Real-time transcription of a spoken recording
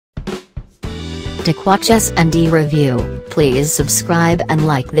Ticwatch S E review. Please subscribe and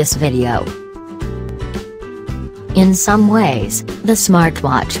like this video. In some ways, the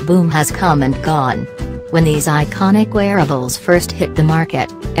smartwatch boom has come and gone. When these iconic wearables first hit the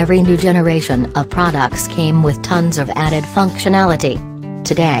market, every new generation of products came with tons of added functionality.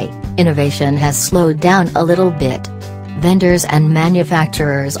 Today, innovation has slowed down a little bit. Vendors and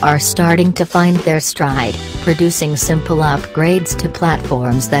manufacturers are starting to find their stride, producing simple upgrades to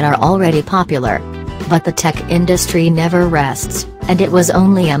platforms that are already popular. But the tech industry never rests, and it was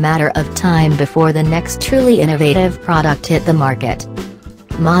only a matter of time before the next truly innovative product hit the market.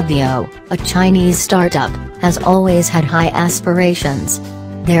 AwTech, a Chinese startup, has always had high aspirations.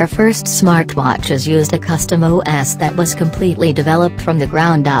 Their first smartwatches used a custom OS that was completely developed from the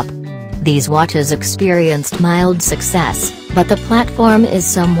ground up. These watches experienced mild success, but the platform is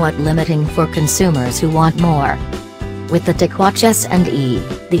somewhat limiting for consumers who want more. With the Ticwatch S E,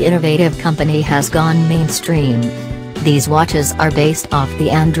 the innovative company has gone mainstream. These watches are based off the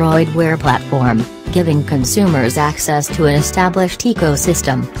Android Wear platform, giving consumers access to an established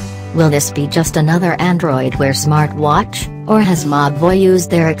ecosystem. Will this be just another Android Wear smartwatch, or has AwTech used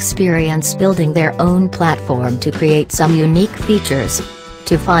their experience building their own platform to create some unique features?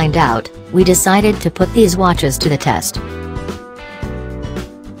 To find out, we decided to put these watches to the test.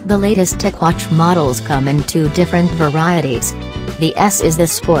 The latest Ticwatch models come in two different varieties. The S is the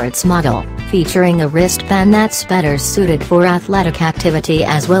sports model, featuring a wristband that's better suited for athletic activity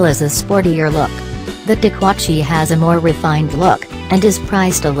as well as a sportier look. The Ticwatch E has a more refined look, and is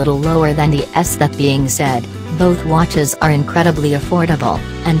priced a little lower than the S. That being said, both watches are incredibly affordable,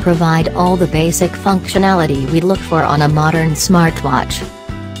 and provide all the basic functionality we look for on a modern smartwatch.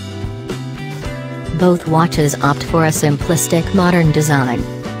 Both watches opt for a simplistic modern design.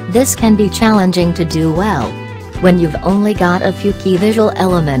 This can be challenging to do well. When you've only got a few key visual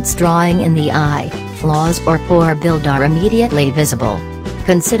elements drawing in the eye, flaws or poor build are immediately visible.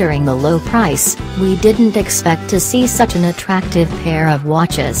 Considering the low price, we didn't expect to see such an attractive pair of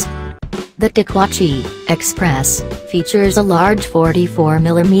watches. The Ticwatch E Express features a large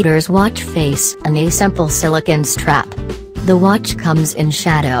 44mm watch face and a simple silicone strap. The watch comes in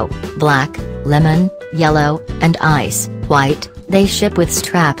shadow, black, lemon, yellow, and ice white. They ship with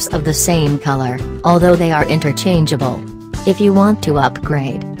straps of the same color, although they are interchangeable. If you want to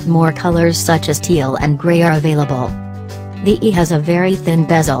upgrade, more colors such as teal and gray are available. The E has a very thin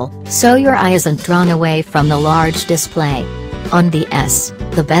bezel, so your eye isn't drawn away from the large display. On the S,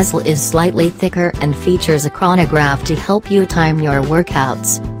 the bezel is slightly thicker and features a chronograph to help you time your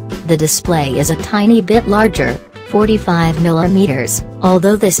workouts. The display is a tiny bit larger, 45mm,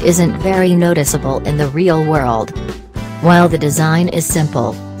 although this isn't very noticeable in the real world. While the design is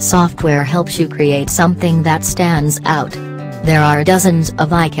simple, software helps you create something that stands out. There are dozens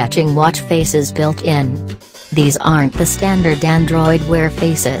of eye-catching watch faces built in. These aren't the standard Android Wear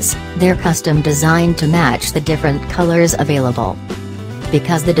faces, they're custom designed to match the different colors available.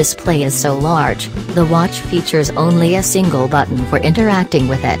 Because the display is so large, the watch features only a single button for interacting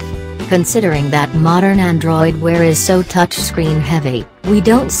with it. Considering that modern Android Wear is so touchscreen heavy, we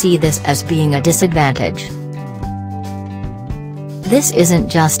don't see this as being a disadvantage. This isn't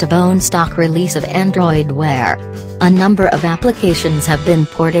just a bone-stock release of Android Wear. A number of applications have been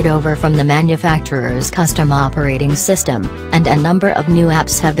ported over from the manufacturer's custom operating system, and a number of new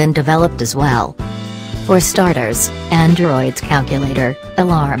apps have been developed as well. For starters, Android's calculator,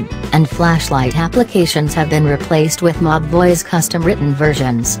 alarm, and flashlight applications have been replaced with AwTech's custom-written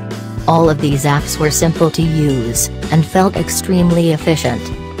versions. All of these apps were simple to use, and felt extremely efficient.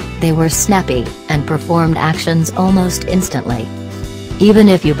 They were snappy, and performed actions almost instantly. Even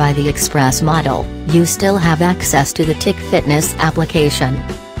if you buy the Express model, you still have access to the Tic Fitness application.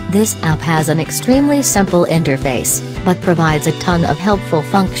 This app has an extremely simple interface, but provides a ton of helpful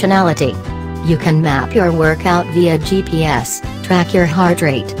functionality. You can map your workout via GPS, track your heart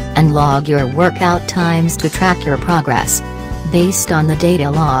rate, and log your workout times to track your progress. Based on the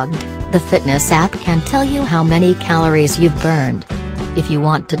data logged, the fitness app can tell you how many calories you've burned. If you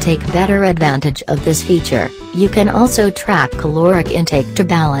want to take better advantage of this feature, you can also track caloric intake to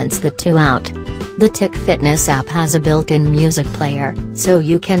balance the two out. The Tic Fitness app has a built-in music player, so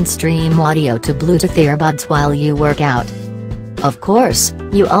you can stream audio to Bluetooth earbuds while you work out. Of course,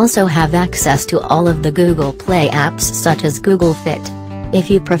 you also have access to all of the Google Play apps such as Google Fit. If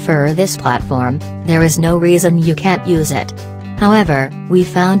you prefer this platform, there is no reason you can't use it. However, we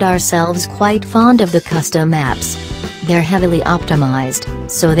found ourselves quite fond of the custom apps. They're heavily optimized,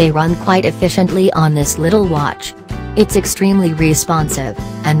 so they run quite efficiently on this little watch. It's extremely responsive,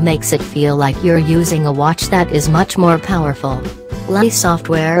 and makes it feel like you're using a watch that is much more powerful. Light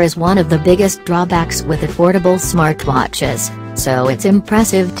software is one of the biggest drawbacks with affordable smartwatches, so it's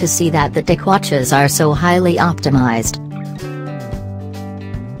impressive to see that the Ticwatches are so highly optimized.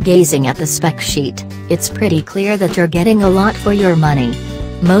 Gazing at the spec sheet, it's pretty clear that you're getting a lot for your money.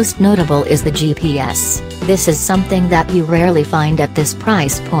 Most notable is the GPS. This is something that you rarely find at this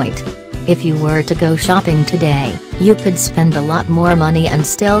price point. If you were to go shopping today, you could spend a lot more money and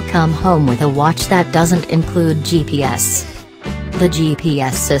still come home with a watch that doesn't include GPS. The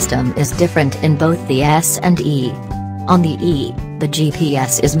GPS system is different in both the S and E. On the E, the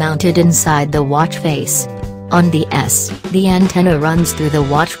GPS is mounted inside the watch face. On the S, the antenna runs through the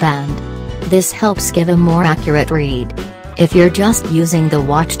watch band. This helps give a more accurate read. If you're just using the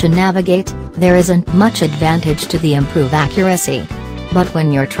watch to navigate, there isn't much advantage to the improved accuracy. But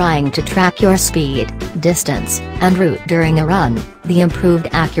when you're trying to track your speed, distance, and route during a run, the improved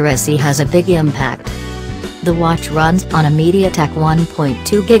accuracy has a big impact. The watch runs on a MediaTek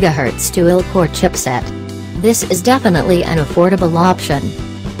 1.2 GHz dual-core chipset. This is definitely an affordable option.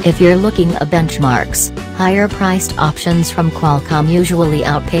 If you're looking at benchmarks, higher-priced options from Qualcomm usually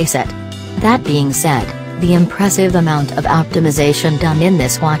outpace it. That being said, the impressive amount of optimization done in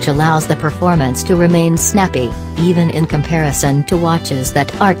this watch allows the performance to remain snappy, even in comparison to watches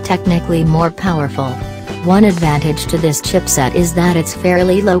that are technically more powerful. One advantage to this chipset is that it's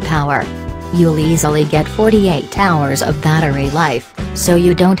fairly low power. You'll easily get 48 hours of battery life, so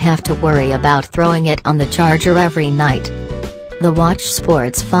you don't have to worry about throwing it on the charger every night. The watch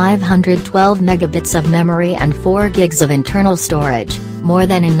sports 512 megabits of memory and 4 gigs of internal storage, more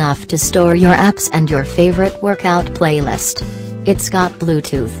than enough to store your apps and your favorite workout playlist. It's got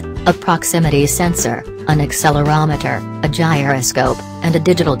Bluetooth, a proximity sensor, an accelerometer, a gyroscope, and a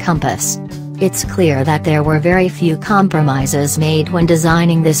digital compass. It's clear that there were very few compromises made when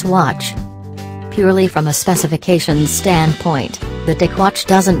designing this watch. Purely from a specifications standpoint, the Ticwatch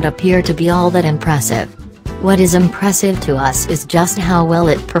doesn't appear to be all that impressive. What is impressive to us is just how well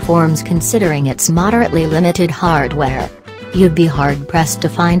it performs considering its moderately limited hardware. You'd be hard-pressed to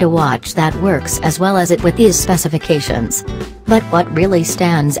find a watch that works as well as it with these specifications. But what really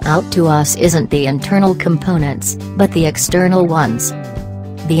stands out to us isn't the internal components, but the external ones.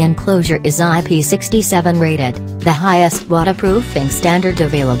 The enclosure is IP67 rated, the highest waterproofing standard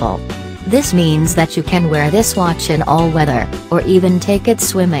available. This means that you can wear this watch in all weather, or even take it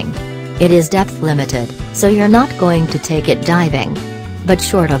swimming. It is depth limited, so you're not going to take it diving. But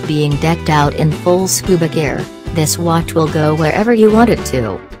short of being decked out in full scuba gear, this watch will go wherever you want it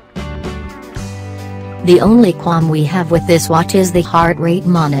to. The only qualm we have with this watch is the heart rate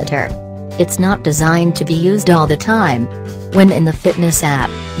monitor. It's not designed to be used all the time. When in the fitness app,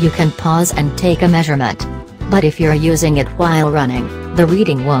 you can pause and take a measurement. But if you're using it while running, the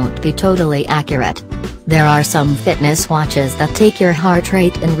reading won't be totally accurate. There are some fitness watches that take your heart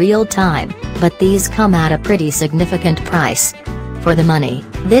rate in real time, but these come at a pretty significant price. For the money,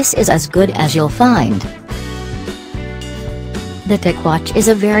 this is as good as you'll find. The Ticwatch is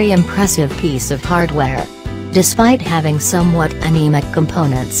a very impressive piece of hardware. Despite having somewhat anemic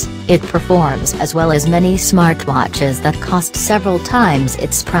components, it performs as well as many smartwatches that cost several times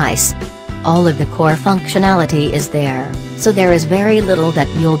its price. All of the core functionality is there, so there is very little that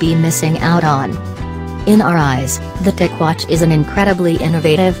you'll be missing out on. In our eyes, the Ticwatch is an incredibly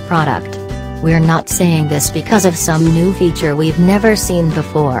innovative product. We're not saying this because of some new feature we've never seen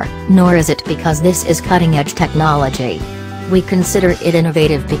before, nor is it because this is cutting-edge technology. We consider it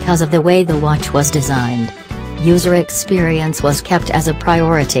innovative because of the way the watch was designed. User experience was kept as a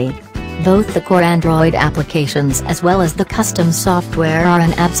priority. Both the core Android applications as well as the custom software are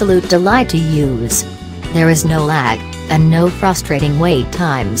an absolute delight to use. There is no lag, and no frustrating wait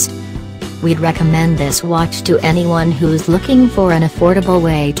times. We'd recommend this watch to anyone who's looking for an affordable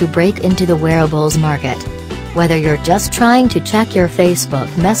way to break into the wearables market. Whether you're just trying to check your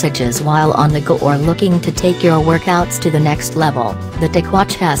Facebook messages while on the go or looking to take your workouts to the next level, the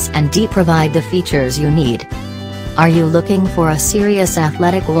Ticwatch S E provide the features you need. Are you looking for a serious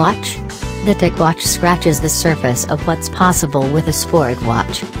athletic watch? The Ticwatch scratches the surface of what's possible with a sport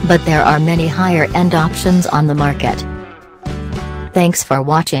watch, but there are many higher-end options on the market. Thanks for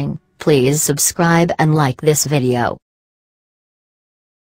watching. Please subscribe and like this video.